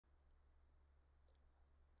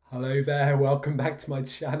Hello there, welcome back to my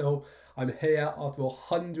channel. I'm here after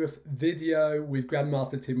 100th video with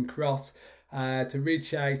Grandmaster Tim Cross to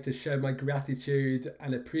reach out to show my gratitude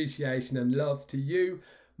and appreciation and love to you,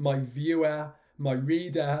 my viewer, my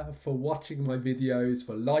reader, for watching my videos,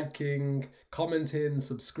 for liking, commenting,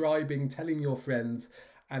 subscribing, telling your friends,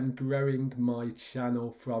 and growing my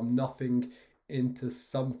channel from nothing into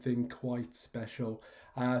something quite special.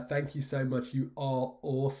 Thank you so much. You are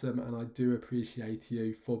awesome, and I do appreciate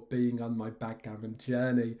you for being on my backgammon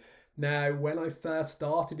journey. Now, when I first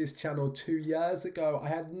started this channel 2 years ago, I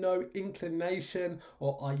had no inclination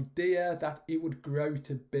or idea that it would grow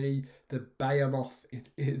to be the behemoth it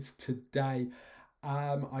is today.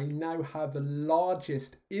 I now have the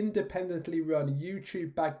largest independently run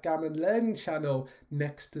YouTube backgammon learning channel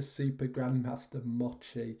next to Super Grandmaster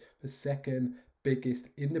Mochi, the second biggest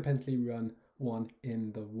independently run one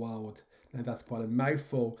in the world. Now that's quite a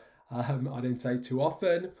mouthful. I don't say too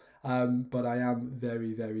often, but I am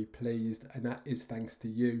very, very pleased, and that is thanks to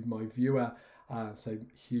you, my viewer. So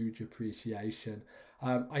huge appreciation.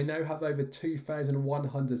 I now have over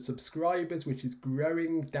 2,100 subscribers, which is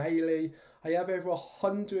growing daily. I have over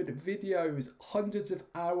 100 videos, hundreds of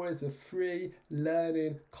hours of free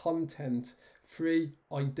learning content, free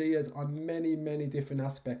ideas on many, many different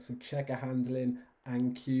aspects of checker handling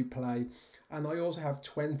and cue play. And I also have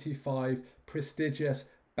 25 prestigious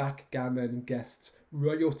backgammon guests,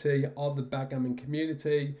 royalty of the backgammon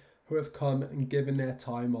community, who have come and given their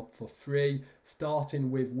time up for free, starting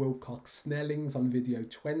with Wilcox Snellings on video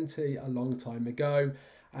 20 a long time ago.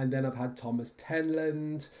 And then I've had Thomas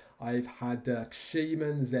Tenland, I've had Dirk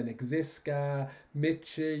Sheeman, Zenek Ziska,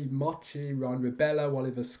 Michi, Mochi, Ron Rebello,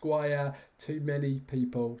 Oliver Squire. Too many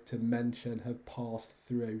people to mention have passed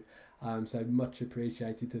through. So much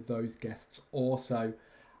appreciated to those guests also.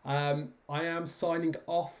 I am signing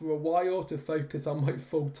off for a while to focus on my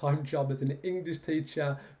full-time job as an English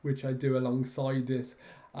teacher, which I do alongside this.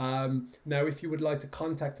 Now, if you would like to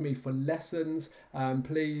contact me for lessons,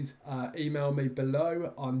 please email me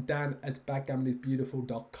below on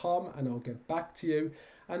dan@backgammonisbeautiful.com and I'll get back to you.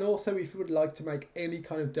 And also, if you would like to make any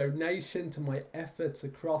kind of donation to my efforts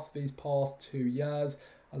across these past 2 years,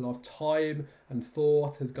 a lot of time and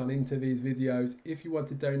thought has gone into these videos. If you want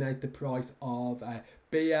to donate the price of a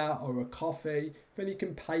beer or a coffee, then you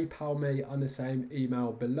can PayPal me on the same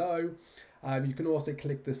email below. You can also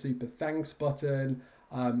click the super thanks button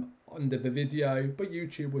under the video, but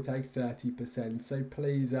YouTube will take 30%. So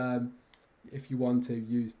please, if you want to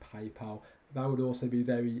use PayPal, that would also be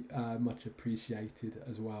very much appreciated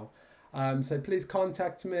as well. So please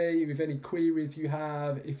contact me with any queries you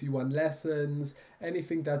have, if you want lessons,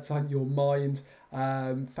 anything that's on your mind.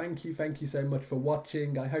 Thank you so much for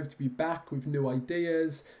watching. I hope to be back with new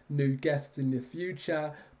ideas, new guests in the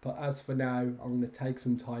future. But as for now, I'm going to take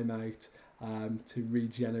some time out to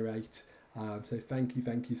regenerate. So thank you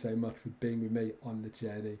so much for being with me on the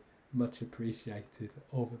journey. Much appreciated.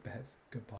 All the best. Goodbye.